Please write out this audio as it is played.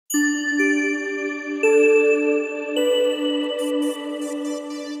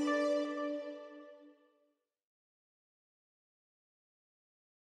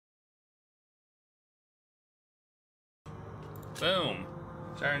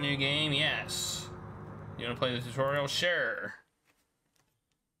a new game? Yes. You want to play the tutorial? Sure.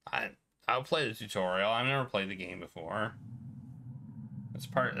 I'll play the tutorial. I've never played the game before. That's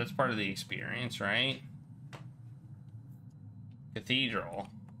part of the experience, right? Cathedral.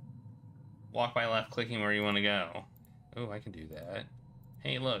 Walk by left clicking where you want to go. Oh, I can do that.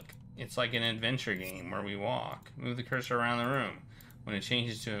 Hey, look. It's like an adventure game where we walk. Move the cursor around the room. When it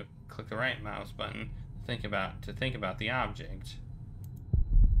changes to click the right mouse button to think about the object.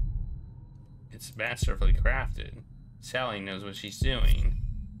 It's masterfully crafted. Sally knows what she's doing.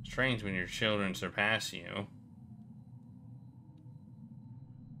 Strange when your children surpass you.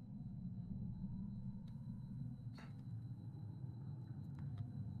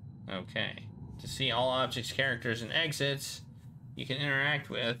 Okay. To see all objects, characters, and exits you can interact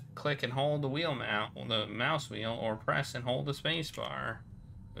with, click and hold the mouse wheel, or press and hold the space bar.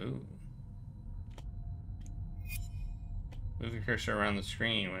 Ooh. Move your cursor around the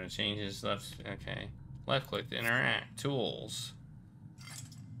screen when it changes left. Okay. Left click to interact. Tools.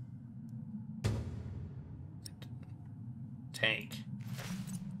 Take.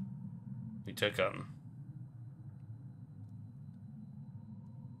 We took them.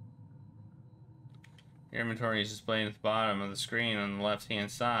 Your inventory is displayed at the bottom of the screen on the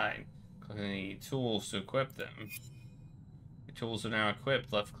left-hand side. Click on the tools to equip them. Your tools are now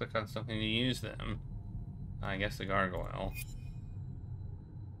equipped. Left click on something to use them. I guess the gargoyle.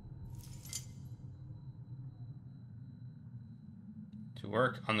 To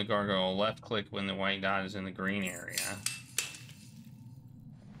work on the gargoyle, left click when the white dot is in the green area.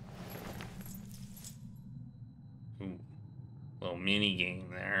 Ooh, little mini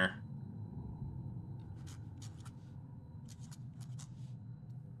game there.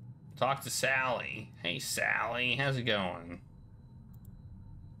 Talk to Sally. Hey Sally, how's it going?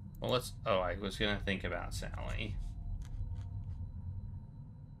 Well, I was gonna think about Sally.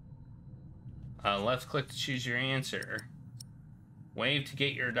 Left click to choose your answer. Wave to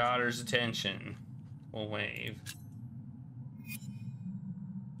get your daughter's attention. We'll wave.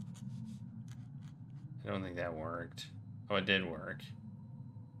 I don't think that worked. Oh, it did work.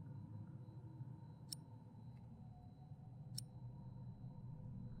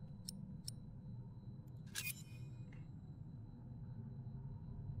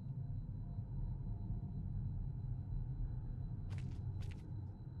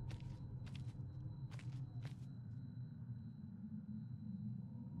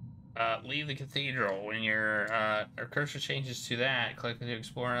 Leave the cathedral. When your cursor changes to that, click to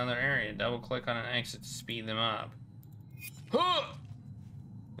explore another area. Double click on an exit to speed them up.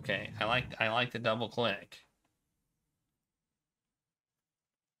 Okay, I like the double click.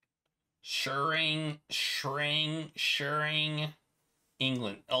 Shirring,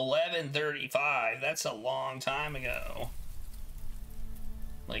 England. 1135. That's a long time ago.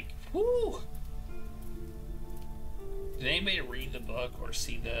 Like, whoo. Did anybody read the book or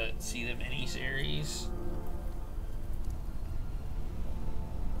see the miniseries?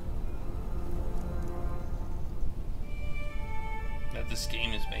 That this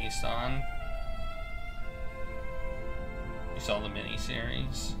game is based on? You saw the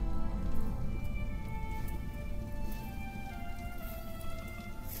miniseries?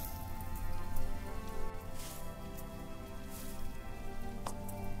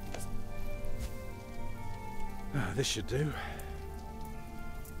 This should do.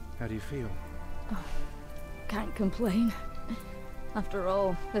 How do you feel? Oh, can't complain. After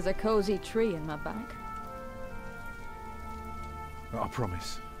all, there's a cozy tree in my back. I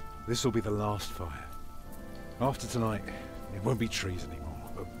promise, this will be the last fire. After tonight, it won't be trees anymore,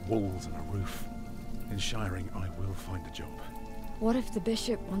 but walls and a roof. In Shiring, I will find a job. What if the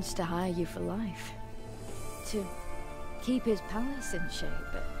bishop wants to hire you for life? To keep his palace in shape,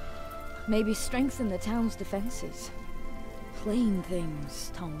 but maybe strengthen the town's defenses. Plain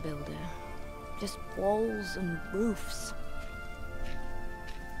things, Tom Builder. Just walls and roofs.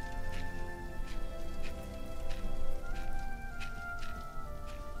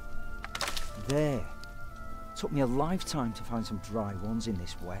 There. Took me a lifetime to find some dry ones in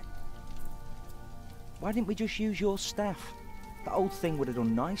this wet. Why didn't we just use your staff? That old thing would have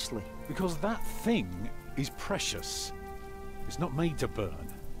done nicely. Because that thing is precious. It's not made to burn.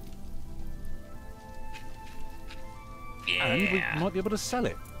 Yeah. And we might be able to sell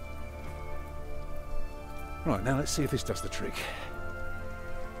it. Right, now let's see if this does the trick.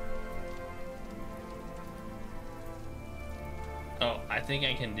 Oh, I think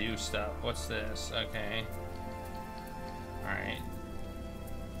I can do stuff. What's this? Okay. Alright.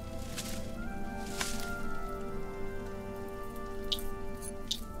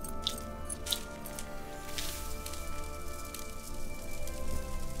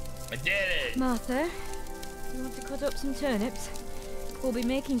 I did it! Martha, you want to cut up some turnips? We'll be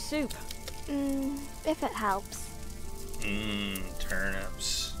making soup. If it helps.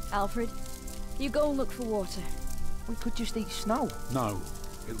 Turnips. Alfred, you go and look for water. We could just eat snow. No,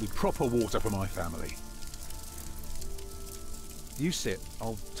 it'll be proper water for my family. You sit,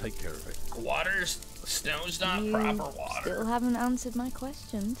 I'll take care of it. Snow's not You proper water. still haven't answered my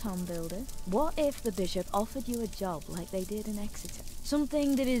question, Tom Builder. What if the bishop offered you a job like they did in Exeter?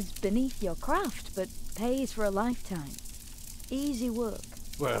 Something that is beneath your craft, but pays for a lifetime. Easy work.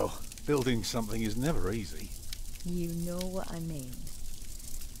 Well, building something is never easy. You know what I mean.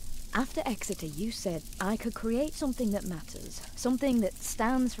 After Exeter, you said I could create something that matters, something that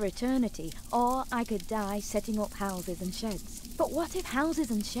stands for eternity, or I could die setting up houses and sheds. But what if houses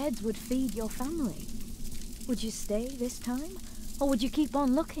and sheds would feed your family? Would you stay this time, or would you keep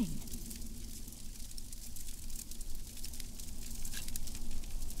on looking?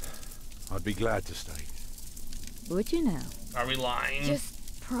 I'd be glad to stay. Would you now? Are we lying?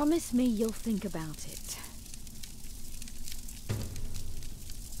 Just promise me you'll think about it.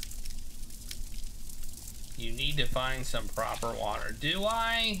 You need to find some proper water. Do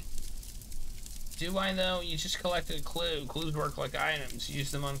I? Do I though? You just collected a clue. Clues work like items.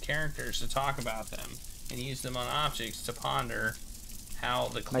 Use them on characters to talk about them, and use them on objects to ponder how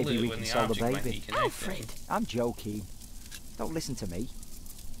the clue Maybe we and can the sell the object might be baby. connected. Alfred! I'm joking. Don't listen to me.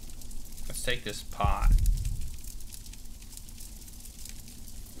 Let's take this pot.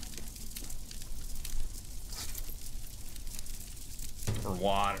 For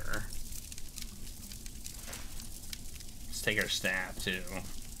water. Let's take our staff too.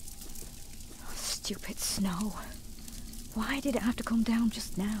 Stupid snow. Why did it have to come down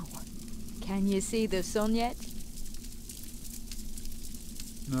just now? Can you see the sun yet?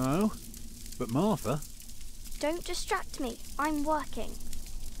 No, but Martha. Don't distract me. I'm working.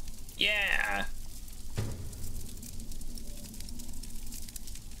 Yeah.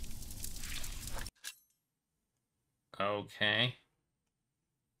 Okay.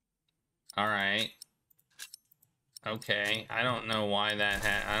 All right. Okay. I don't know why that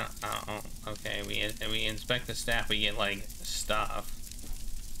had. I don't. Okay. We inspect the staff. We get like stuff.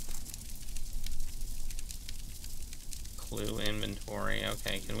 Clue inventory.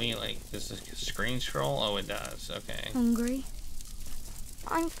 Okay. Can we like? Does this screen scroll? Oh, it does. Okay. Hungry?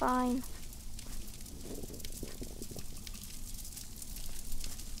 I'm fine.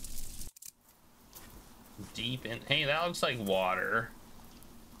 Deep in. Hey, that looks like water.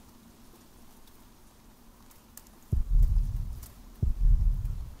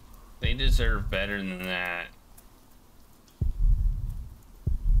 They deserve better than that.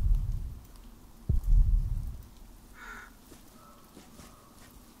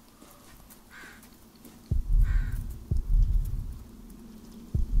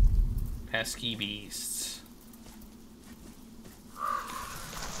 Pesky beasts.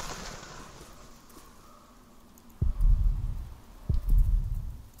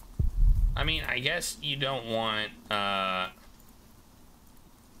 I mean, I guess you don't want,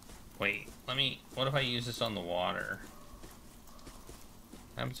 wait, what if I use this on the water?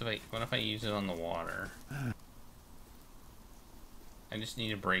 What if I use it on the water? I just need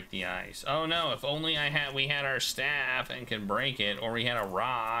to break the ice. Oh no, if only we had our staff and could break it, or we had a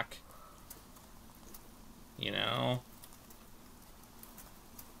rock. You know?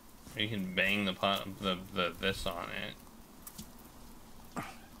 You can bang this on it.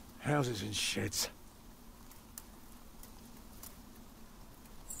 Houses and sheds.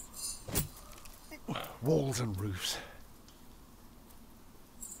 Walls and roofs.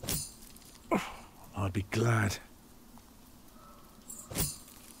 I'd be glad.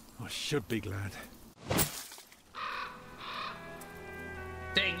 I should be glad.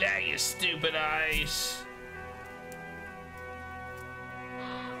 Take that, you stupid ice!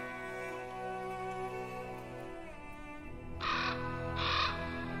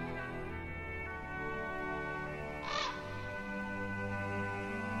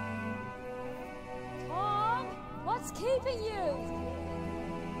 Tom, what's keeping you?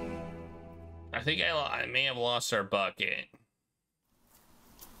 I think I may have lost our bucket.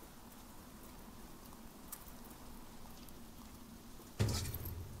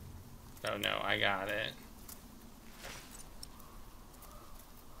 Oh no, I got it.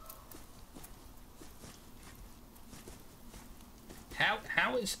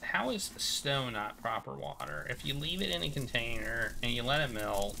 How is snow not proper water? If you leave it in a container and you let it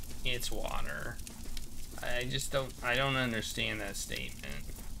melt, it's water. I don't understand that statement.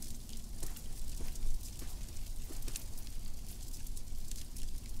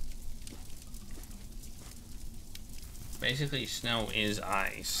 Basically, snow is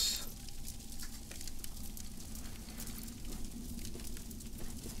ice.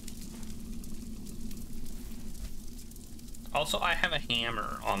 Also, I have a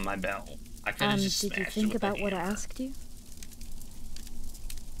hammer on my belt. I could have And just did you smashed think it with about a what I hammer. asked you?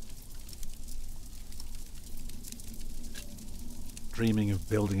 Dreaming of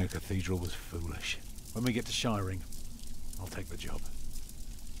building a cathedral was foolish. When we get to Shiring, I'll take the job.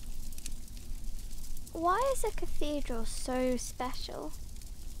 Why is a cathedral so special?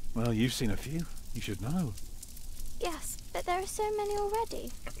 Well, you've seen a few. You should know. Yes, but there are so many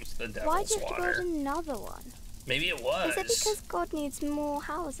already. It's the devil's Why do you have to water. build another one? Maybe it was. Is it because God needs more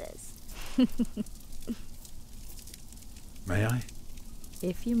houses? May I?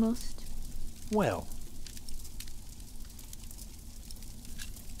 If you must. Well.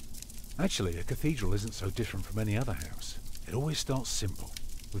 Actually, a cathedral isn't so different from any other house. It always starts simple,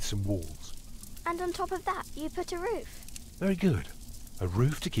 with some walls. And on top of that, you put a roof. Very good. A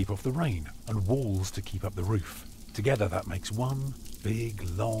roof to keep off the rain, and walls to keep up the roof. Together that makes one big,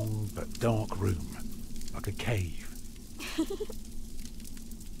 long, but dark room. Like a cave.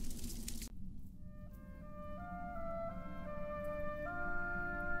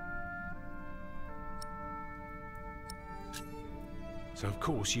 So of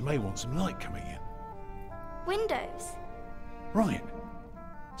course you may want some light coming in. Windows. Right.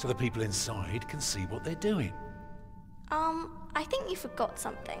 So the people inside can see what they're doing. I think you forgot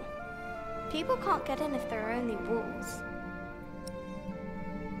something. People can't get in if there are only walls.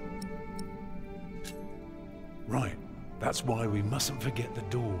 Right. That's why we mustn't forget the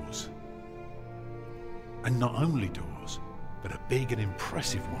doors. And not only doors, but a big and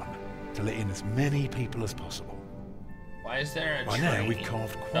impressive one to let in as many people as possible. Why is there a By train? now we've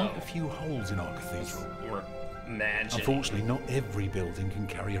carved quite Oh. a few holes in our cathedral. We're imagining. Unfortunately, not every building can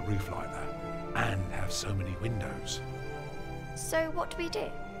carry a roof like that, and have so many windows. So what do we do?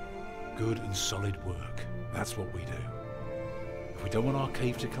 Good and solid work. That's what we do. If we don't want our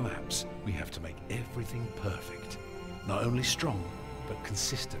cave to collapse, we have to make everything perfect. Not only strong, but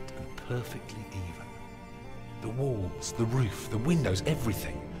consistent and perfectly even. The walls, the roof, the windows,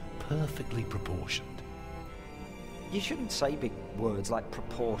 everything perfectly proportioned. You shouldn't say big words like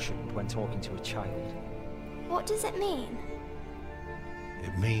proportioned when talking to a child. What does it mean?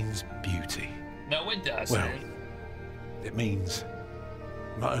 It means beauty. No, it doesn't. Well, it means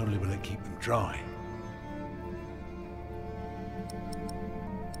not only will it keep them dry,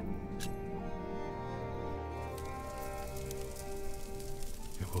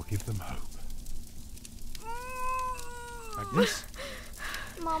 it will give them hope. Agnes?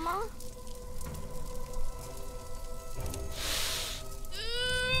 Mama?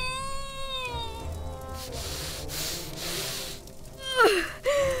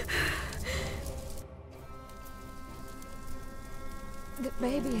 The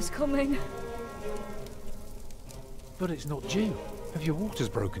baby is coming. But it's not due. Have your waters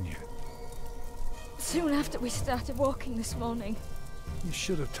broken yet? Soon after we started walking this morning. You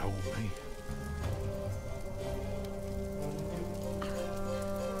should have told me.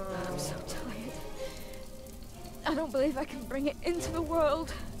 I'm so tired. I don't believe I can bring it into the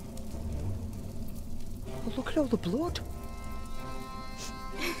world. Oh, look at all the blood.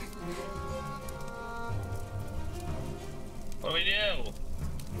 What do we do?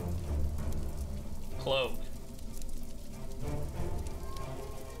 Cloak.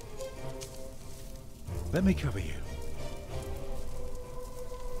 Let me cover you.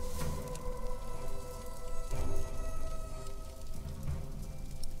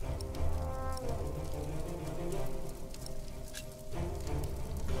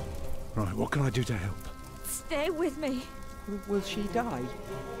 Right, what can I do to help? Stay with me. Will she die?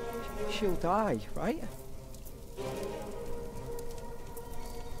 She'll die, right?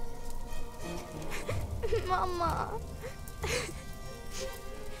 Mama.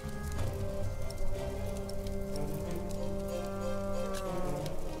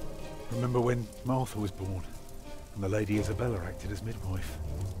 Remember when Martha was born and the Lady Isabella acted as midwife?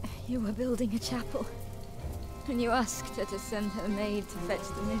 You were building a chapel. And you asked her to send her maid to fetch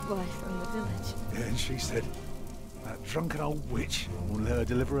the midwife from the village. Yeah, and she said, that drunken old witch won't let her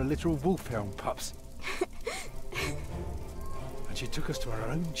deliver a litter of wolfhound pups. And she took us to our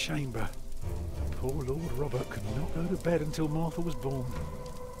own chamber. Poor Lord Robert could not go to bed until Martha was born.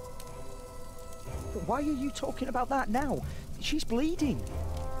 But why are you talking about that now? She's bleeding.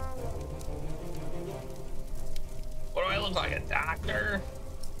 What do I look like, a doctor?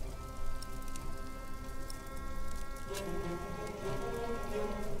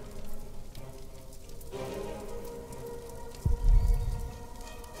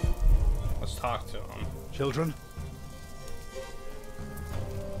 Let's talk to him. Children?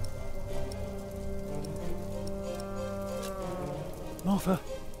 Martha?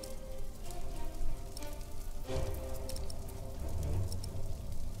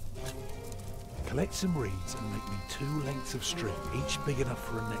 Get some reeds and make me 2 lengths of string, each big enough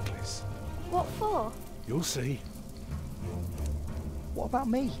for a necklace. What for? You'll see. What about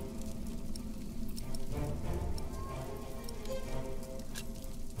me?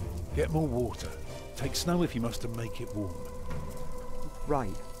 Get more water. Take snow if you must and make it warm.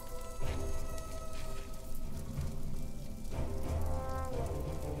 Right.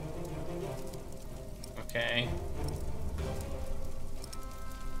 Okay.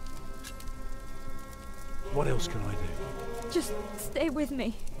 What else can I do? Just stay with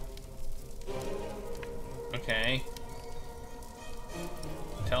me. Okay.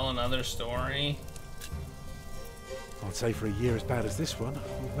 Tell another story. I'd say for a year as bad as this one,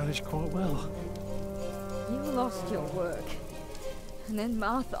 we've managed quite well. You lost your work. And then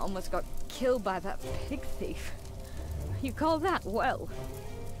Martha almost got killed by that pig thief. You call that well?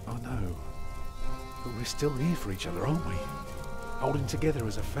 I know. But we're still here for each other, aren't we? Holding together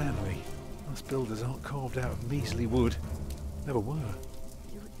as a family. Us builders aren't carved out of measly wood. Never were.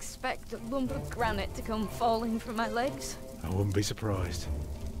 You expect a lump of granite to come falling from my legs? I wouldn't be surprised.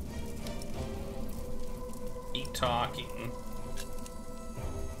 Keep talking.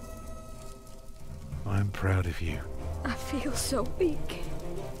 I'm proud of you. I feel so weak.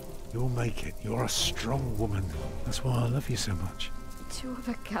 You'll make it. You're a strong woman. That's why I love you so much. Two of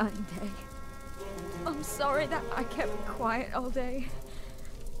a kind, eh? I'm sorry that I kept quiet all day.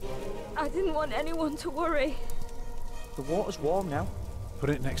 I didn't want anyone to worry. The water's warm now.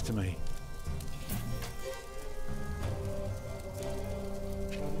 Put it next to me.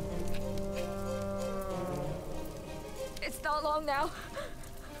 It's not long now.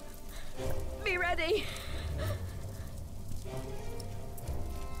 Be ready.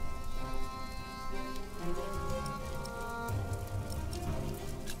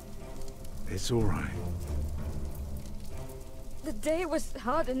 It's all right. The day was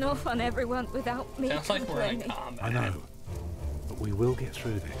hard enough on everyone without me Sounds like we're in complaining. combat. I know. But we will get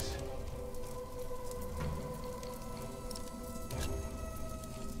through this.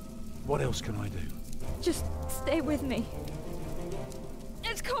 What else can I do? Just stay with me.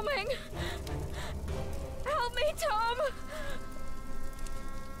 It's coming! Help me, Tom!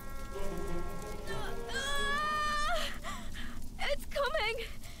 It's coming!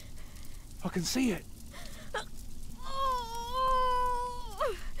 I can see it.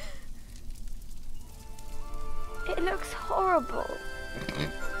 It looks horrible.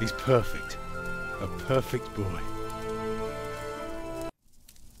 He's perfect. A perfect boy.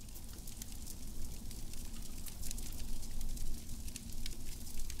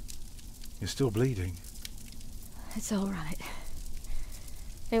 You're still bleeding. It's all right.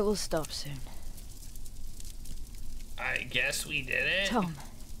 It will stop soon. I guess we did it. Tom,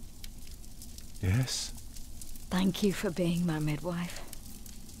 Yes? thank you for being my midwife.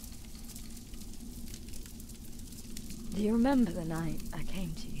 Do you remember the night I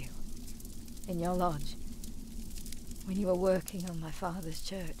came to you? In your lodge? When you were working on my father's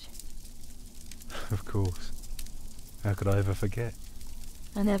church? Of course. How could I ever forget?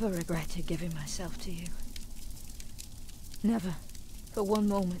 I never regretted giving myself to you. Never. For one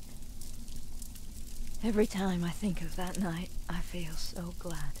moment. Every time I think of that night, I feel so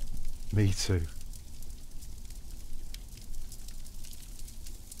glad. Me too.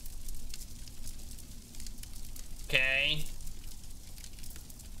 Okay.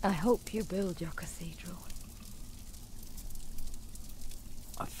 I hope you build your cathedral.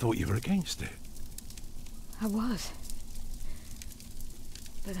 I thought you were against it. I was.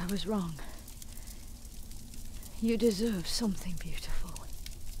 But I was wrong. You deserve something beautiful.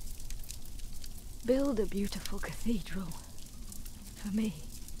 Build a beautiful cathedral. For me.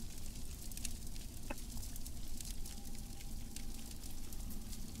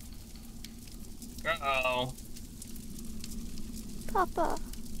 Uh-oh. Papa,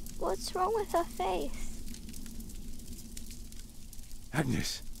 what's wrong with her face?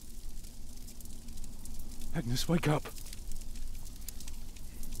 Agnes. Agnes, wake up.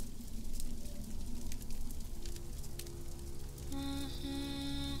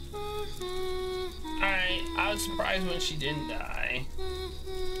 I was surprised when she didn't die.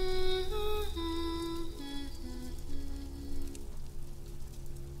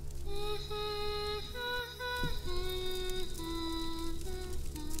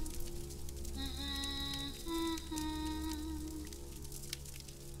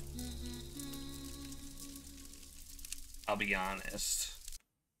 I'll be honest.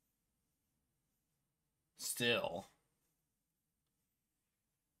 Still.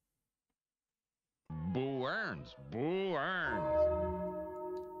 Boo earns. Boo earns.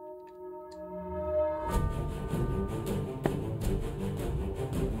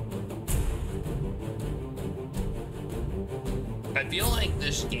 I feel like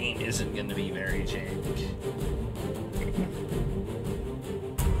this game isn't going to be very Jake.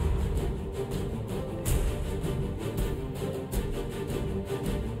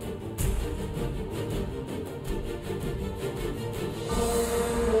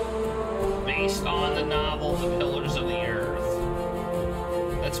 Based on the novel The Pillars of the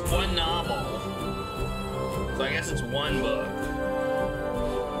Earth. That's one novel. So I guess it's one book.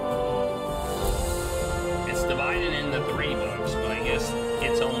 It's divided into 3 books, but I guess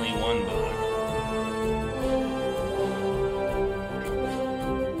it's only one book.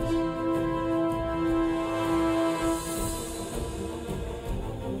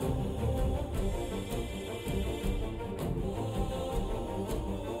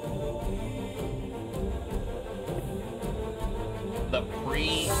 The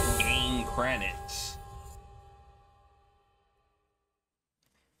pre-game credits.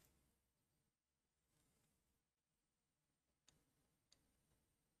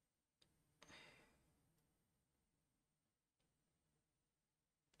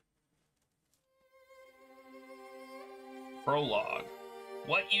 Prologue.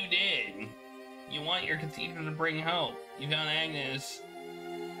 What you did. You want your cathedral to bring hope. You found Agnes.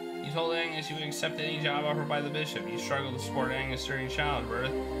 You told Agnes you would accept any job offered by the bishop. You struggled to support Agnes during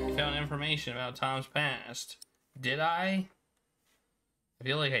childbirth. You found information about Tom's past. Did I? I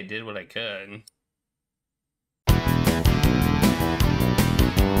feel like I did what I could.